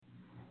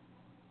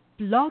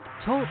Blog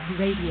Talk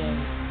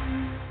Radio.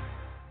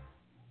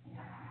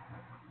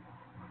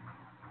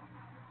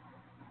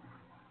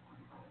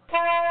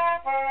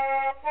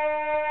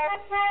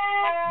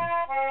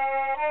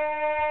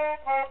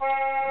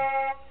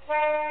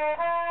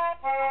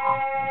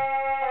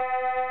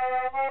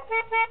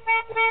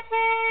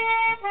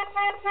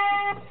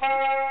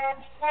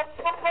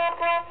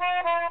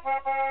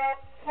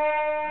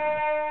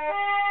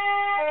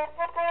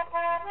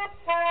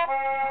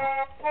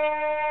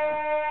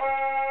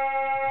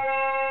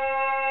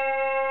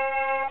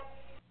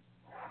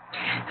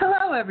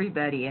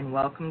 Everybody, and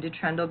welcome to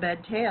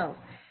Trundlebed Tales.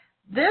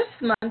 This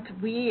month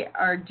we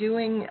are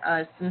doing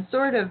some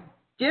sort of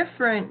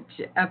different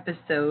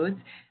episodes.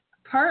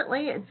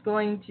 Partly it's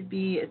going to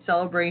be a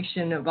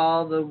celebration of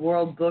all the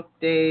World Book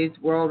Days,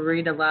 World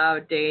Read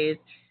Aloud Days,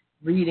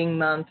 Reading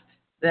Month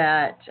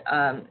that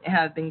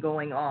have been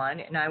going on,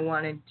 and I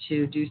wanted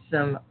to do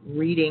some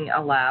reading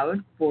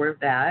aloud for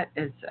that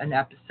as an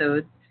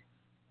episode.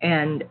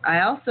 And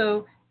I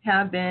also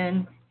have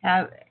been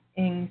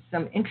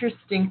some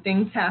interesting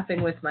things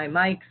happen with my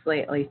mics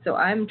lately. So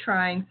I'm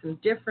trying some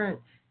different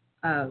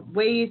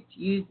ways to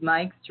use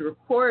mics to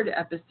record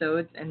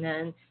episodes, and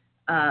then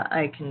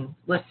I can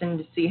listen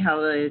to see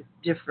how the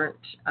different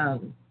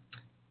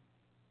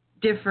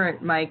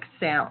mics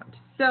sound.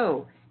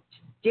 So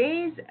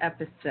today's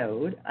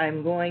episode,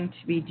 I'm going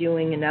to be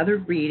doing another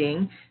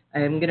reading.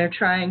 I'm going to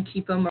try and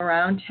keep them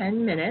around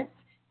 10 minutes.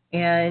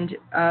 And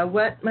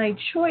what my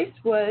choice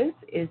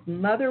is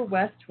Mother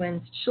West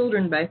Wind's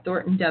Children by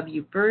Thornton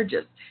W.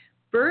 Burgess.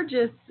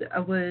 Burgess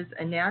was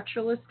a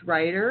naturalist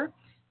writer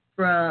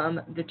from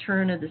the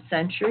turn of the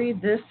century.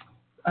 This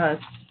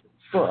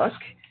book,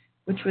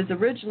 which was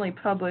originally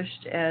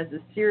published as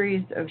a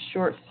series of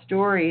short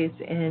stories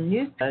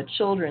in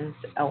Children's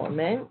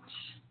Element.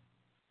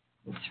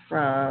 It's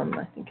from,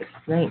 I think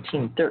it's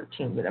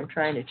 1913, but I'm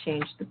trying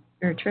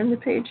to turn the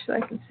page so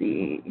I can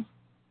see.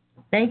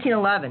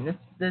 1911.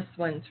 This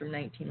one's from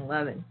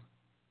 1911.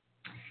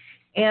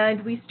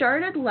 And we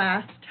started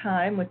last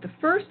time with the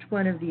first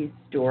one of these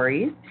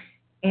stories,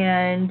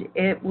 and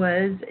it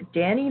was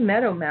Danny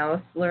Meadow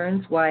Mouse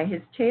Learns Why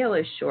His Tail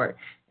is Short.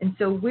 And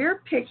so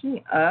we're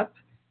picking up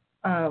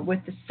with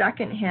the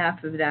second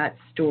half of that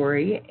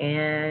story,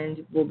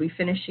 and we'll be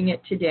finishing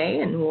it today,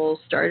 and we'll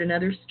start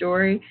another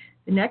story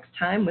the next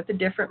time with a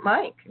different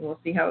mic, and we'll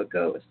see how it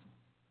goes.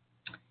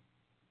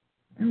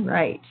 All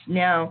right.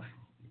 Now,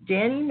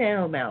 Danny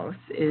Meadow Mouse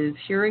is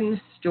hearing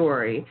the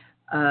story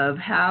of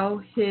how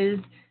his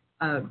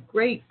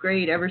great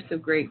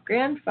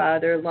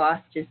grandfather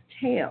lost his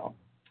tail.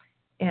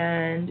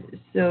 And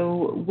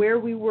so where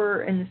we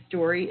were in the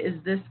story is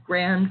this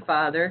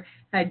grandfather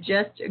had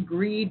just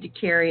agreed to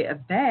carry a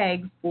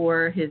bag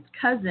for his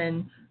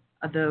cousin,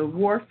 the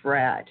wharf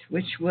rat,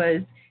 which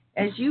was,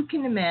 as you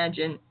can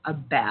imagine, a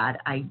bad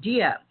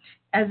idea.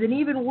 As an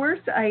even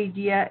worse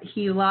idea,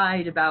 he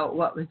lied about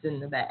what was in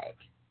the bag.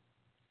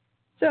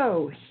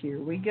 So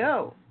here we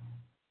go.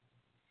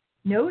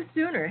 No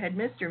sooner had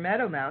Mr.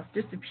 Meadow Mouse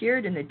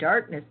disappeared in the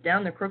darkness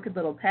down the crooked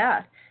little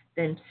path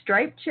than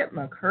Striped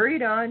Chipmunk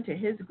hurried on to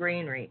his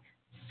granary.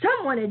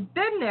 Someone had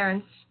been there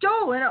and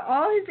stolen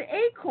all his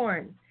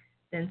acorns.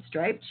 Then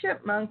Striped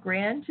Chipmunk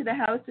ran to the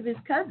house of his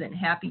cousin,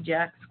 Happy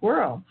Jack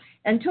Squirrel,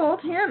 and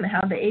told him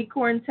how the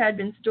acorns had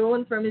been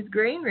stolen from his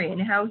granary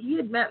and how he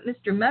had met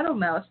Mr. Meadow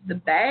Mouse with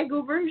the bag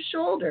over his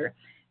shoulder,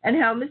 and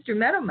how Mr.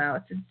 Meadow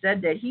Mouse had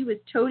said that he was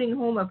toting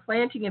home a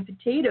planting of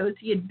potatoes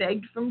he had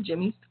begged from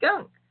Jimmy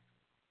Skunk.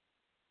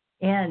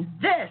 And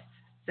this,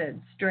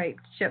 said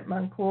Striped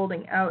Chipmunk,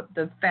 holding out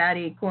the fat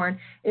acorn,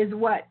 is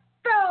what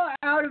fell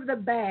out of the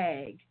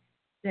bag.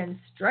 Then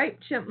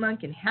Striped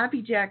Chipmunk and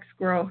Happy Jack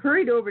Squirrel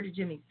hurried over to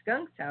Jimmy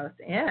Skunk's house,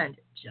 and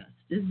just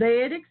as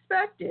they had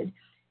expected,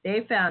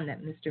 they found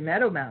that Mr.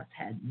 Meadow Mouse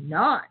had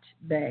not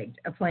begged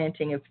a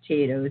planting of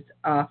potatoes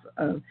off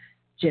of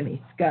Jimmy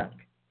Skunk.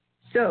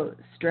 So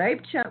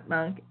Striped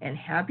Chipmunk and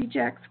Happy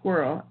Jack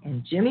Squirrel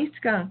and Jimmy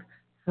Skunk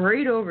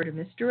hurried over to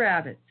Mr.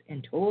 Rabbit's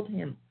and told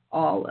him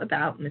all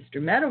about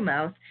Mr. Meadow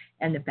Mouse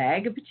and the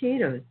bag of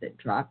potatoes that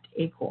dropped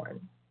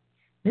acorn.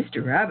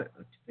 Mr. Rabbit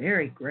looked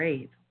very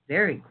grave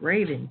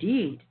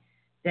indeed.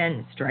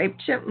 Then Striped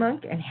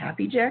Chipmunk and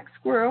Happy Jack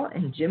Squirrel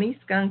and Jimmy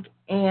Skunk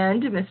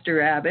and Mr.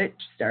 Rabbit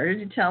started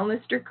to tell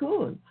Mr.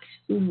 Coon,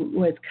 who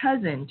was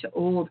cousin to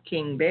Old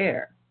King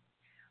Bear.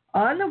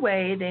 On the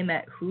way, they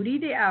met Hooty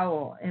the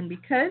Owl, and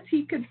because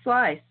he could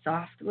fly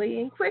softly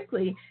and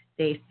quickly,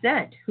 they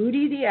sent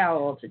Hooty the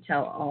Owl to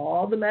tell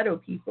all the meadow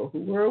people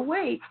who were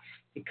awake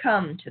to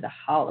come to the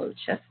hollow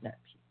chestnut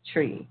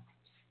tree.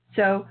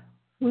 So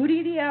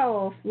Hooty the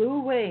Owl flew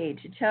away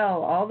to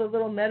tell all the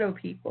little meadow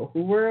people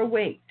who were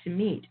awake to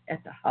meet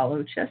at the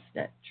hollow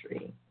chestnut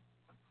tree.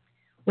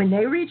 When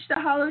they reached the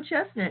hollow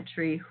chestnut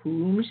tree,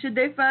 whom should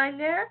they find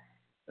there?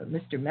 But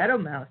Mr. Meadow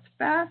Mouse,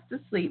 fast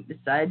asleep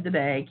beside the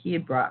bag he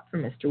had brought for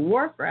Mr.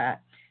 Wharf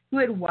Rat, who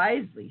had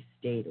wisely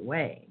stayed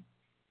away.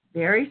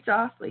 Very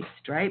softly,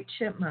 Striped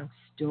Chipmunk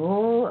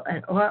stole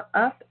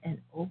up and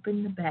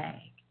opened the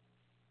bag.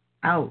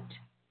 Out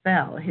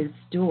fell his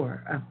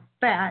store of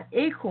fat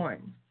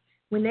acorns.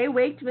 When they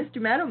waked Mr.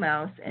 Meadow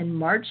Mouse and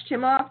marched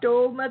him off to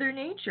Old Mother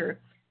Nature,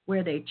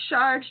 where they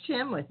charged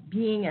him with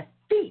being a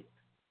thief.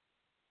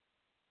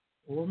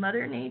 Old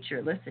Mother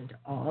Nature listened to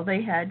all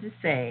they had to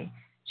say.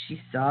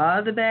 She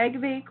saw the bag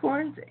of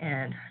acorns,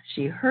 and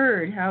she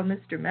heard how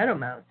Mr. Meadow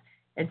Mouse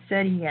had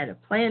said he had a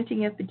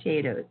planting of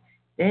potatoes.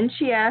 Then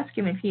she asked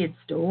him if he had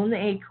stolen the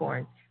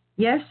acorns.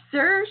 Yes,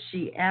 sir,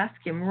 she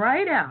asked him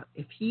right out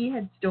if he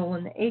had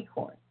stolen the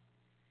acorns.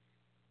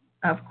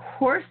 Of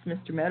course,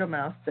 Mr. Meadow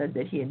Mouse said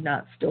that he had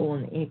not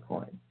stolen the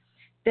acorns.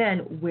 Then,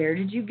 where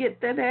did you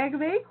get the bag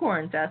of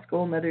acorns? Asked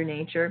Old Mother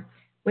Nature.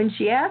 When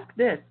she asked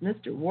this,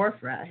 Mr. Wharf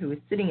Rat, who was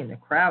sitting in the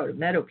crowd of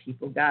meadow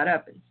people, got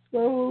up and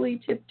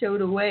slowly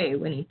tiptoed away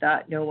when he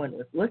thought no one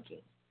was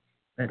looking.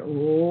 But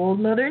Old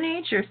Mother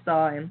Nature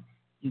saw him.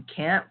 You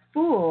can't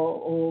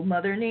fool Old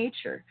Mother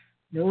Nature.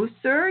 No,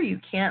 sir, you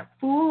can't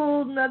fool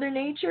Old Mother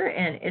Nature,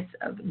 and it's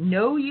of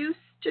no use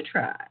to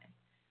try.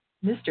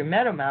 Mr.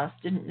 Meadow Mouse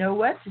didn't know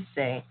what to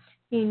say.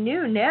 He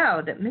knew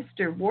now that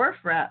Mr. Wharf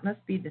Rat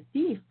must be the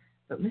thief,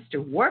 but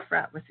Mr. Wharf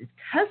Rat was his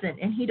cousin,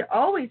 and he'd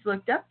always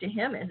looked up to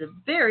him as a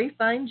very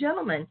fine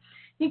gentleman.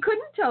 He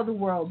couldn't tell the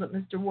world that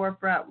Mr. Wharf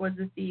Rat was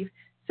a thief,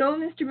 so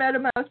Mr. Meadow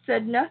Mouse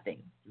said nothing.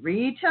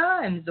 3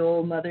 times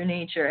Old Mother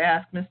Nature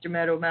asked Mr.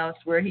 Meadow Mouse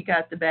where he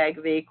got the bag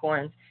of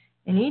acorns,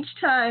 and each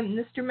time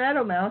Mr.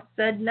 Meadow Mouse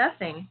said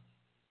nothing.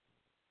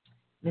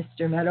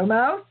 Mr. Meadow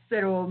Mouse,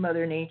 said Old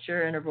Mother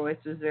Nature, and her voice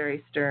was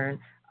very stern,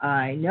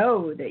 I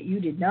know that you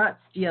did not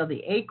steal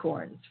the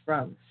acorns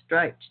from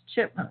Striped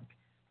Chipmunk.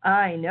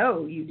 I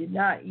know you did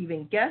not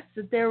even guess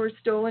that there were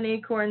stolen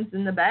acorns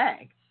in the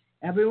bag.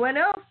 Everyone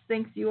else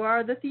thinks you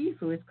are the thief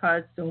who has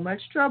caused so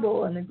much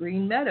trouble in the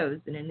green meadows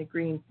and in the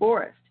green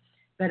forest.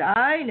 But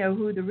I know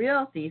who the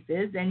real thief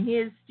is, and he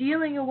is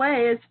stealing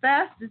away as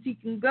fast as he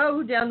can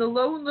go down the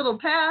lone little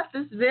path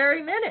this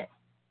very minute.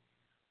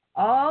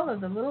 All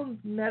of the little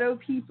meadow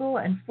people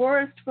and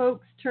forest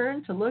folks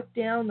turned to look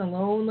down the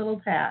lone little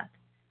path.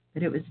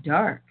 But it was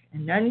dark,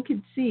 and none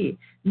could see,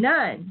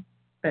 none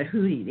but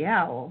Hooty the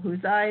Owl,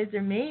 whose eyes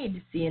are made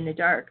to see in the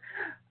dark.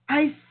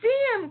 I see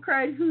him,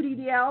 cried Hooty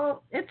the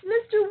Owl. It's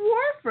Mr.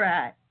 Wharf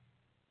Rat.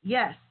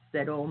 Yes,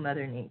 said Old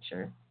Mother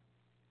Nature.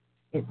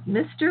 It's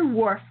Mr.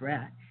 Wharf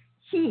Rat.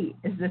 He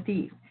is the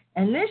thief,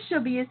 and this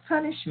shall be his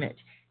punishment.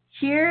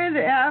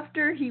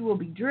 Hereafter he will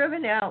be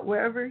driven out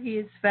wherever he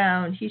is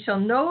found. He shall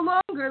no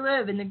longer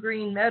live in the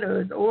green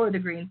meadows or the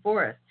green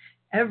forest.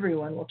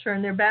 Everyone will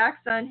turn their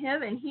backs on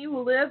him, and he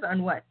will live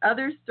on what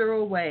others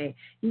throw away.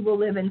 He will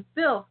live in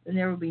filth, and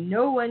there will be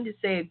no one to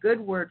say a good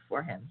word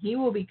for him. He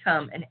will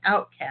become an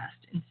outcast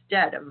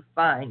instead of a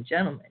fine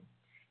gentleman.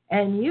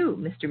 And you,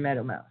 Mr.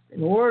 Meadow Mouse,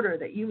 in order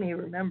that you may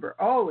remember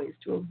always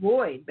to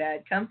avoid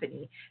bad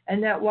company,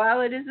 and that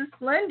while it is a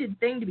splendid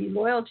thing to be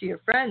loyal to your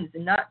friends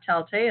and not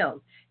tell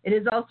tales, it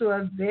is also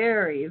a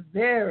very,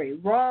 very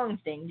wrong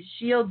thing to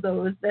shield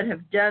those that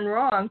have done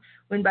wrong,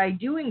 when by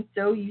doing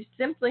so you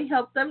simply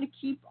help them to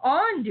keep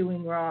on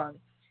doing wrong.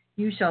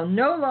 You shall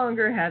no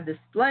longer have the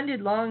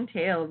splendid long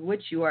tail of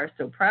which you are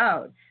so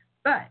proud,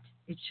 but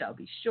it shall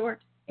be short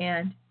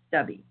and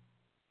stubby.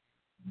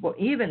 Well,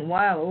 even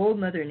while Old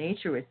Mother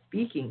Nature was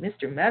speaking,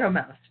 Mr. Meadow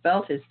Mouse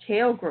felt his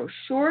tail grow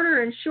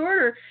shorter and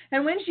shorter,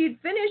 and when she had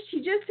finished, he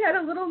just had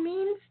a little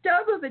mean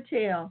stub of a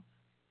tail.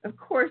 Of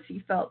course,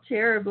 he felt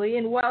terribly,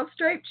 and while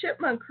Striped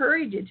Chipmunk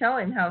hurried to tell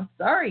him how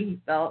sorry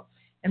he felt,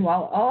 and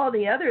while all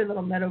the other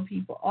little meadow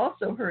people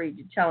also hurried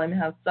to tell him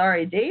how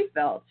sorry they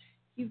felt,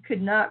 he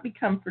could not be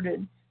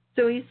comforted.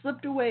 So he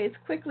slipped away as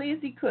quickly as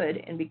he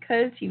could, and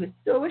because he was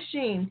so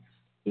ashamed,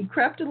 he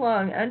crept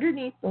along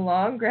underneath the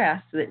long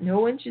grass so that no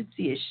one should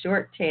see his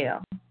short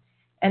tail.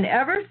 And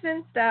ever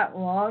since that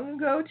long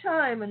ago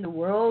time when the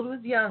world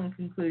was young,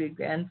 concluded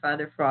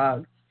Grandfather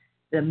Frog,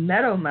 the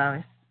Meadow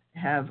Mouse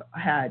have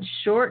had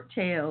short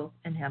tails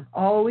and have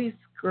always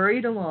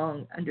scurried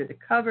along under the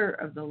cover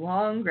of the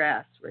long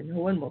grass where no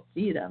one will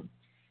see them.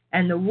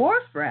 And the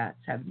Wharf Rats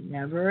have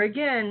never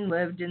again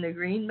lived in the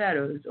green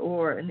meadows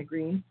or in the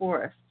green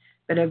forest,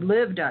 but have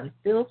lived on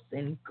filth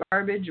and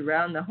garbage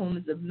around the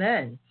homes of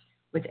men,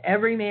 with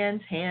every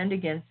man's hand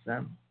against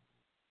them.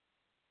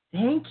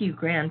 Thank you,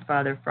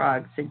 Grandfather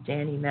Frog, said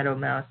Danny Meadow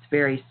Mouse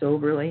very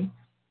soberly.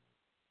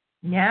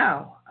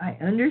 Now I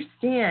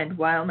understand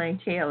why my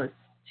tail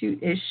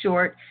is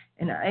short,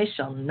 and I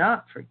shall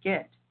not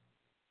forget.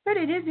 But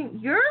it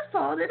isn't your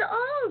fault at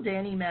all,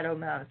 Danny Meadow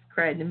Mouse,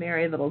 cried the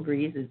Merry Little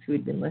Breezes who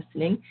had been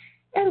listening,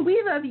 and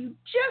we love you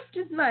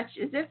just as much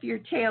as if your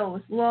tail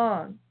was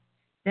long.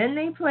 Then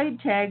they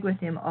played tag with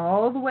him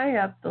all the way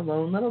up the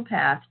lone little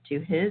path to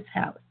his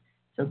house,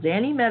 till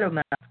Danny Meadow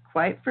Mouse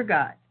quite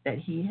forgot that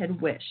he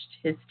had wished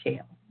his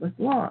tail was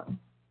long.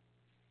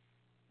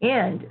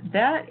 And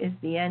that is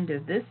the end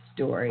of this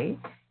story.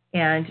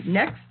 And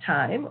next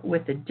time,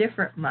 with a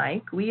different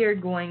mic, we are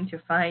going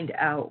to find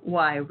out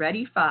why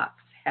Reddy Fox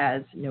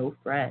has no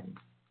friends.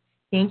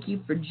 Thank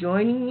you for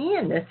joining me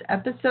in this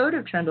episode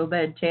of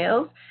Trundlebed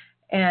Tales,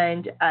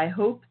 and I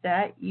hope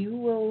that you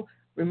will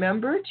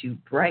remember to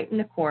brighten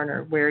the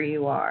corner where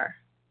you are.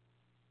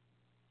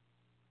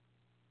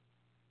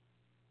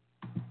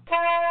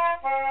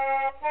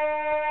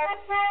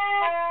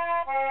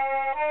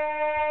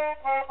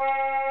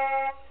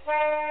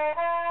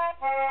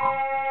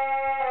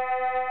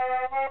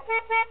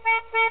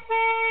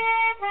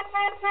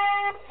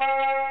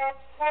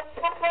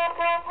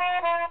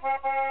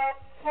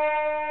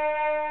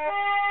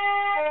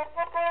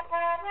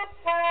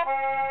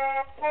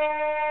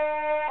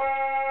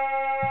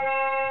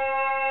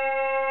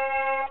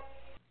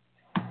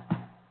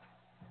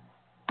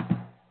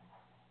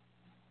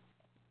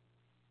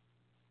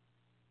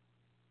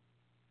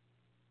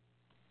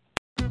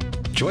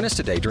 Join us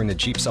today during the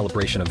Jeep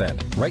Celebration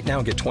event. Right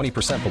now, get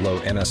 20% below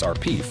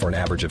MSRP for an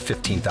average of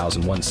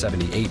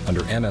 $15,178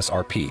 under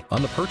MSRP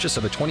on the purchase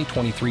of a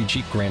 2023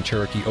 Jeep Grand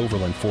Cherokee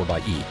Overland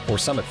 4xE or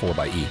Summit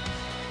 4xE.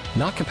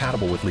 Not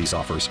compatible with lease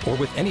offers or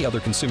with any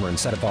other consumer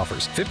incentive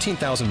offers.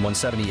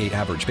 $15,178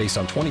 average based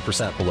on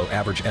 20% below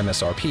average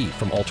MSRP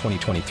from all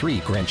 2023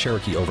 Grand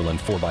Cherokee Overland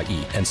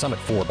 4xE and Summit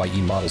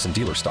 4xE models in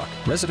dealer stock.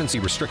 Residency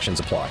restrictions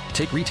apply.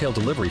 Take retail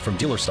delivery from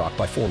dealer stock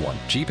by 4/1.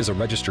 Jeep is a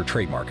registered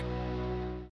trademark.